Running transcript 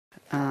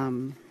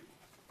And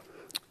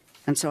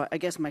so I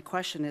guess my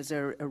question, is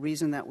there a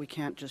reason that we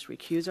can't just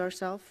recuse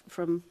ourselves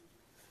from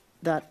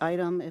that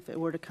item if it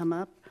were to come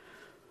up?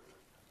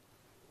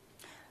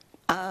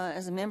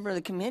 As a member of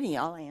the committee,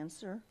 I'll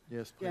answer.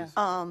 Yes, please.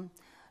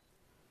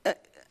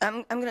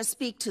 I'm going to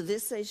speak to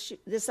this issue,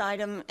 this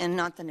item, and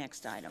not the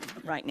next item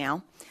right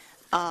now.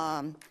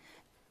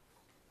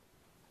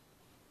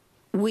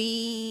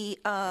 We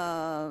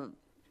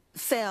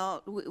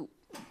felt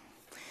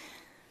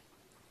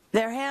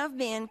there have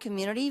been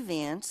community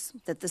events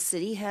that the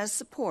city has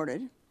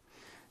supported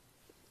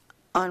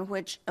on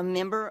which a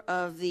member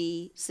of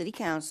the city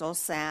council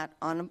sat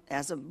on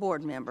as a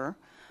board member.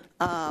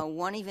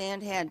 One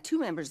event had 2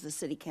 members of the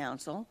city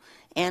council,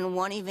 and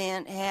one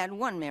event had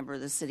 1 member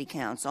of the city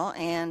council,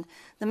 and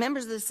the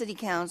members of the city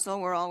council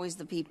were always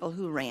the people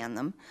who ran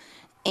them,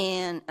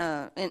 and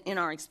in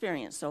our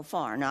experience so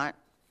far, not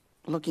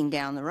looking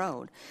down the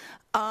road.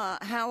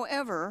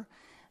 However,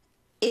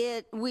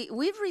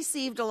 we've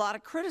received a lot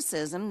of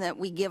criticism that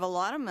we give a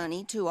lot of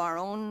money to our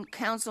own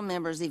council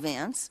members'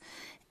 events,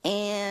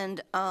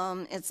 and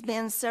it's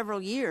been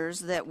several years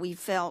that we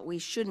felt we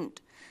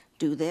shouldn't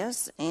do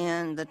this,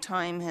 and the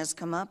time has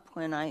come up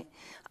when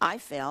I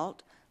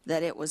felt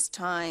that it was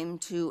time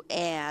to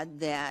add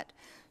that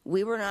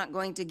we were not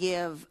going to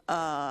give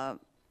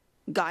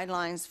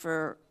guidelines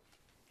for,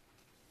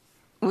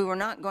 we were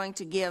not going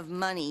to give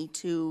money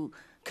to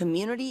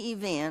community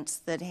events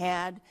that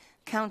had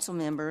council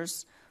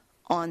members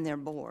on their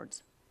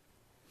boards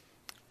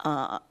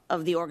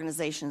of the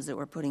organizations that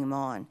were putting them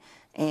on.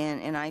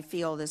 And I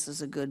feel this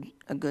is a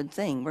good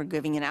thing. We're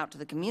giving it out to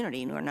the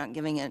community, and we're not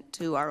giving it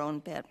to our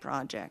own pet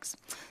projects.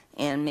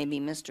 And maybe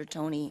Mr.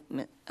 Tony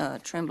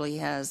Tremblay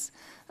has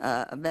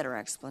a better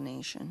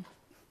explanation.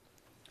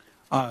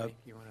 Thank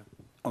you,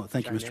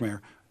 Mr.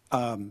 Mayor.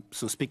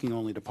 So speaking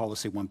only to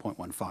policy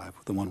 1.15,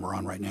 the one we're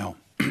on right now,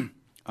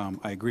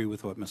 I agree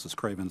with what Mrs.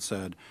 Craven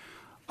said.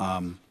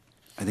 I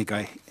think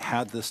I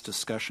had this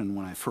discussion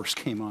when I first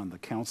came on the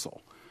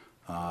council.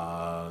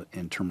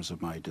 In terms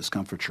of my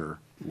discomfiture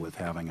with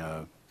having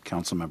a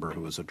council member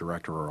who is a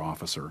director or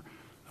officer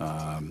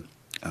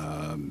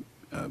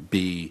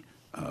be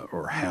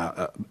or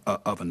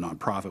of a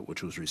nonprofit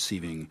which was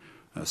receiving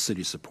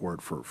city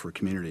support for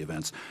community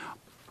events.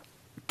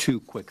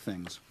 2 quick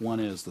things. One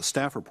is the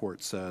staff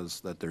report says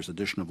that there's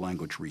addition of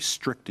language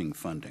restricting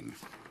funding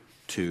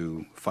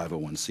to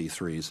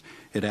 501c3s.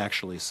 It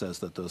actually says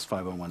that those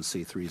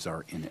 501c3s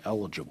are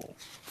ineligible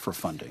for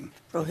funding.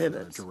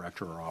 Prohibits.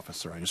 Director or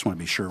officer. I just want to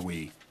be sure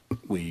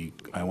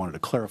I wanted to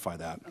clarify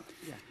that.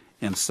 Yeah.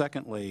 And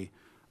secondly,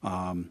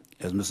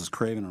 as Mrs.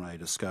 Craven and I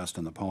discussed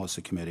in the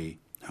policy committee,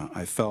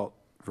 I felt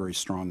very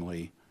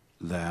strongly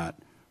that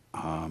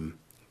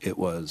it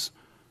was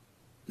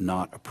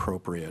not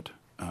appropriate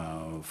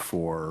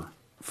for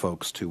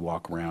folks to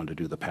walk around to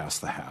do the pass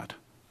the hat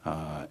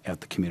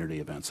at the community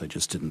events. I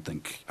just didn't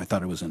think, I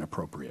thought it was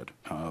inappropriate,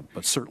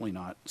 but certainly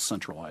not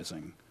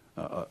centralizing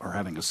or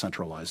having a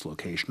centralized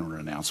location or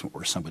an announcement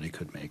where somebody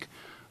could make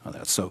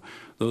that. So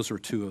those are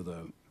 2 of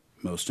the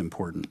most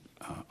important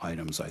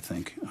items, I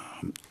think,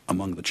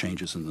 among the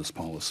changes in this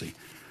policy.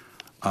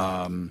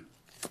 How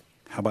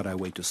about I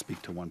wait to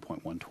speak to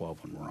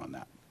 1.112 when we're on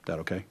that? Is that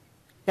okay?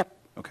 Yep.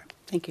 Okay.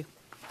 Thank you.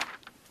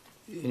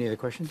 Any other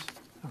questions?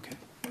 Okay.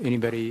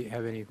 Anybody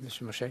have any,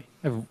 Mr. Moshe? I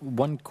have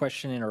one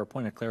question or a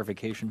point of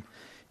clarification.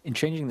 In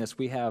changing this,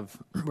 we're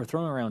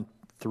throwing around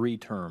 3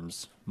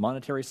 terms: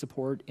 monetary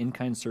support,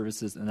 in-kind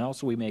services, and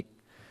also we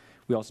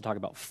also talk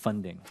about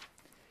funding.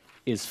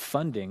 Is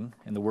funding,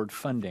 and the word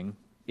funding,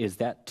 is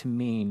that to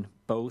mean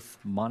both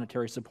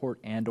monetary support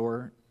and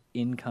or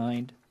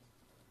in-kind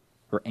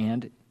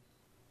and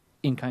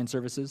in-kind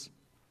services?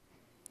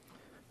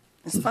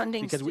 Is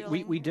funding because still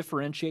we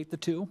differentiate the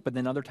 2, but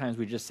then other times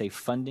we just say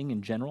funding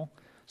in general.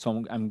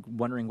 So I'm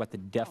wondering what the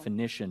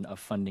definition of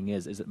funding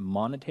is. Is it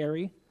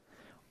monetary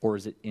or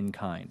is it in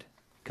kind?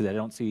 Because I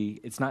don't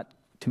see, it's not,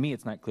 to me,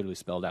 it's not clearly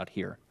spelled out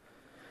here.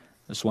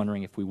 I'm just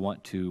wondering if we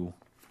want to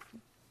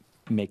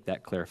make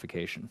that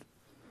clarification.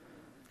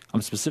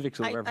 I'm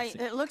specifically referencing.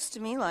 It looks to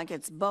me like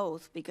it's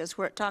both, because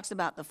where it talks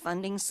about the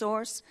funding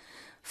source,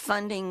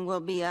 funding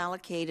will be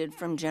allocated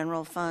from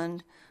general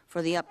fund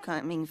for the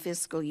upcoming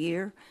fiscal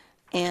year.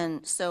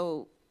 And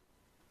so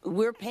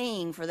we're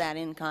paying for that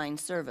in-kind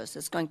service.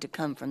 It's going to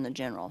come from the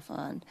general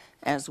fund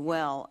as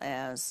well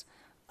as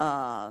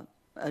a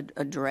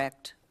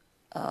direct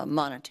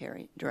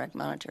monetary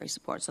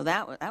support. So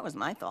that was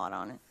my thought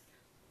on it.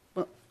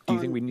 Well, do you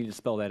think we need to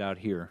spell that out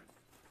here?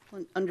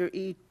 Under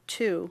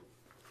E2,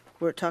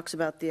 where it talks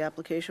about the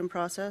application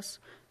process,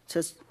 it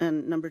says,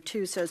 and number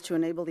 2 says to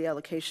enable the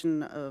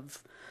allocation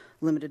of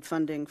limited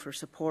funding for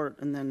support,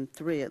 and then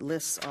 3, it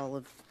lists all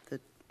of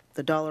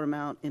the dollar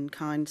amount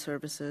in-kind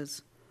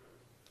services.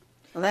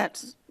 Well,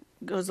 that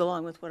goes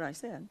along with what I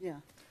said.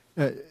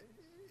 Yeah.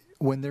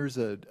 When there's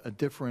a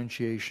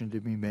differentiation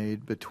to be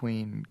made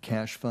between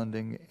cash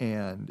funding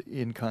and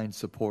in-kind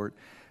support,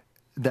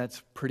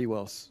 that's pretty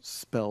well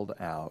spelled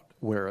out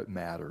where it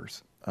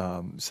matters.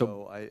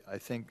 So I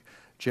think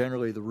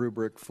generally the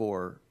rubric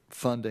for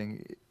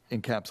funding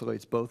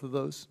encapsulates both of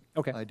those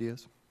Okay.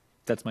 ideas.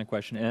 That's my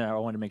question, and I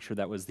wanted to make sure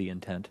that was the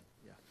intent.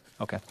 Yeah.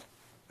 Okay.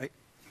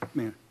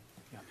 Mayor?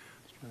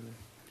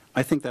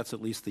 I think that's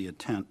at least the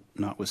intent,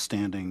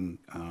 notwithstanding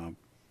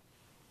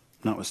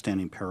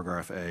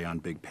paragraph A on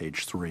big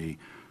page 3,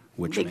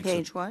 which Big makes it-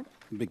 page what?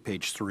 Big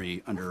page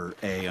 3, under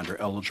A, under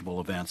eligible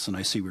events, and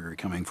I see where you're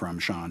coming from,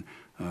 Sean,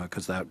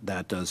 because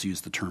that does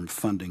use the term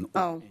funding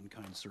or Oh.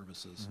 in-kind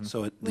services. Mm-hmm.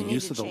 So We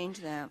need to change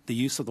that. The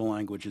use of the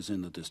language is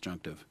in the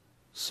disjunctive.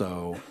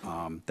 So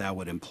that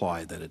would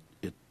imply that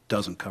it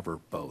doesn't cover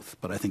both,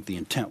 but I think the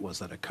intent was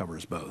that it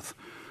covers both.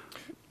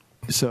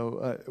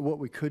 So what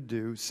we could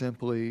do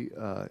simply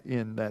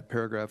in that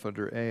paragraph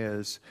under A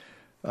is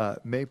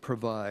may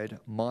provide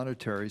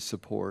monetary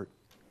support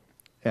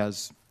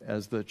as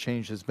the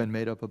change has been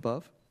made up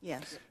above,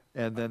 Yes,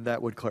 and then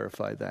that would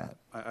clarify that.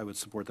 I would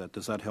support that.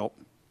 Does that help?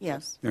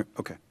 yes. Yeah,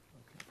 okay.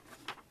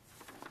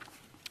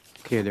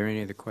 Okay, are there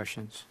any other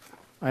questions?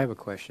 I have a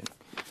question.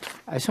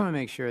 I just want to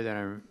make sure that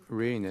I'm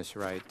reading this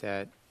right,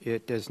 that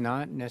it does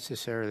not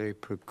necessarily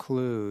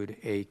preclude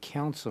a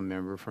council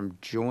member from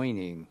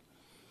joining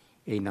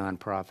a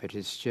nonprofit.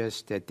 It's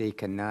just that they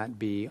cannot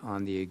be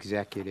on the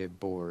executive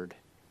board.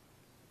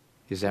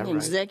 Is that An right?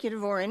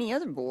 executive or any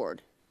other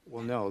board.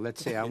 Well, no,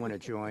 let's say I want to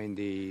join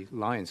the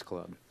Lions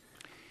Club.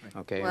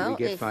 Okay, and Well, we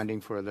get if-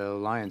 funding for the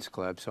Lions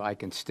Club, so I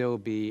can still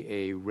be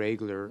a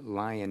regular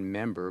Lion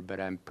member, but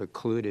I'm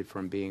precluded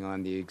from being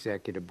on the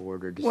executive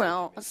board or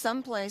Well,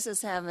 some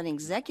places have an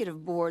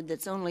executive board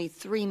that's only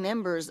 3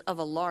 members of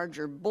a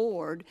larger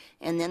board,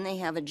 and then they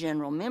have a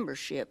general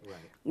membership. Right.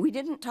 We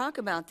didn't talk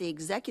about the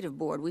executive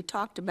board, we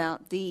talked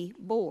about the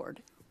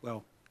board.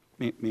 Well,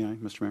 may I,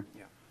 Mr. Mayor?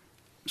 Yeah.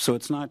 So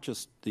it's not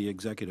just the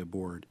executive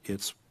board.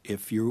 It's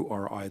if you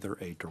are either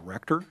a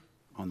director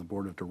on the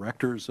board of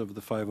directors of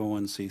the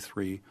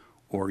 501c3,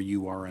 or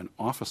you are an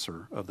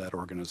officer of that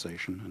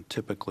organization, and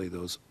typically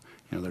those,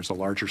 there's a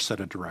larger set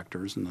of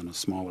directors and then a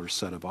smaller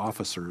set of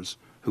officers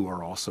who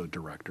are also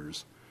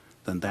directors,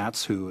 then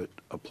that's who it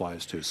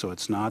applies to. So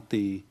it's not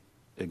the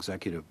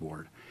executive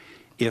board.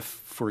 If,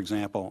 for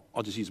example,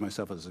 I'll just use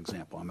myself as an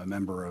example. I'm a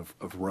member of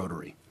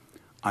Rotary.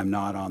 I'm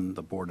not on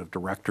the board of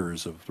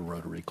directors of the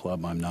Rotary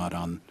Club. I'm not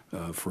on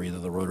for either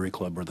the Rotary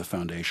Club or the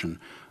foundation.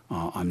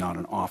 I'm not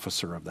an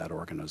officer of that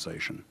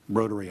organization.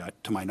 Rotary,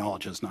 to my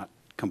knowledge, has not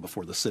come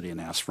before the city and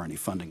asked for any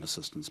funding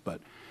assistance. But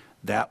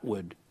that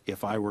would,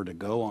 if I were to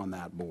go on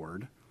that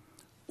board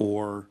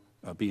or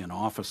be an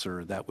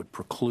officer, that would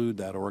preclude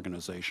that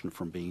organization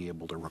from being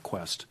able to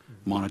request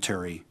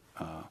monetary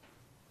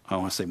I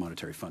want to say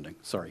monetary funding,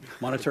 sorry,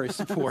 monetary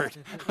support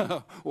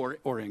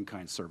or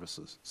in-kind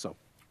services. So,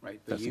 Right,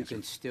 but that's the you answer.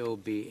 can still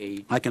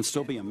be I can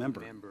still be a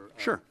member. of-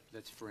 Sure.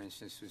 That's, for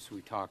instance, as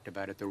we talked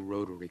about at the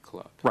Rotary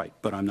Club. Right,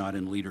 but I'm not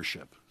in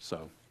leadership,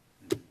 so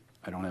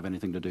I don't have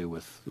anything to do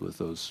with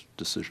those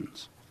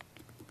decisions.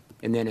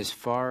 And then as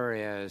far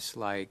as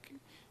like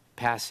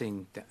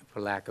passing, for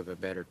lack of a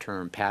better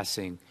term,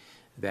 passing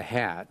the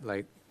hat,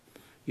 like,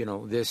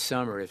 this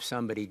summer, if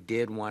somebody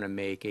did want to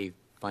make a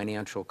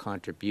financial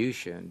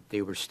contribution,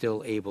 they were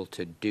still able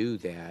to do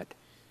that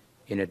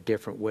in a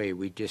different way.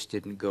 We just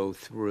didn't go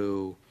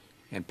through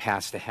and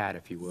pass the hat,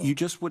 if you will. You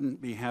just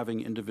wouldn't be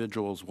having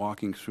individuals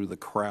walking through the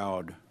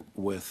crowd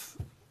with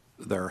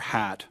their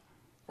hat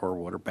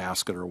or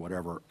basket or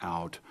whatever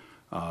out,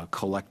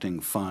 collecting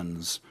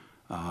funds.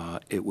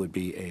 It would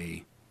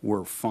be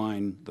we're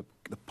fine.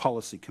 The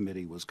policy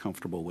committee was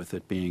comfortable with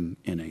it being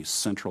in a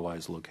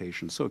centralized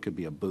location, so it could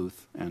be a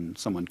booth, and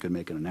someone could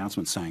make an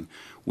announcement saying,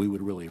 we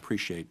would really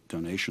appreciate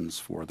donations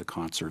for the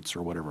concerts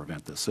or whatever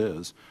event this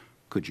is.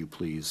 Could you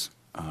please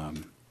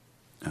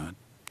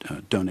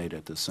donate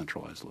at this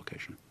centralized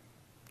location,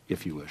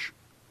 if you wish?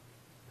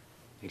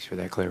 Thanks for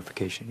that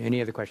clarification.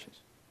 Any other questions?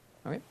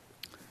 Okay.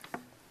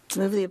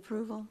 Move the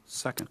approval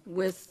Second.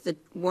 with the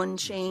one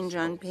change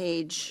on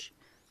page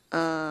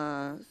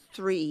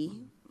 3,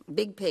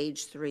 big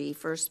page 3,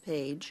 first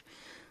page,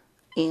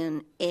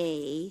 in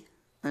A,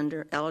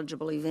 under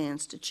eligible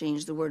events, to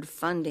change the word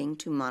funding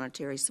to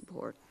monetary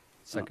support.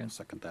 Second.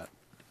 Second that.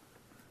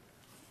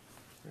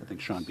 I think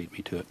Sean beat me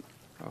to it.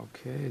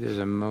 Okay, there's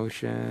a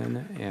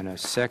motion and a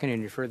second.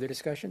 Any further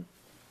discussion?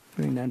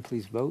 Hearing none,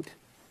 please vote.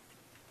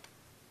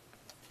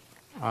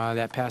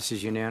 That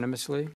passes unanimously.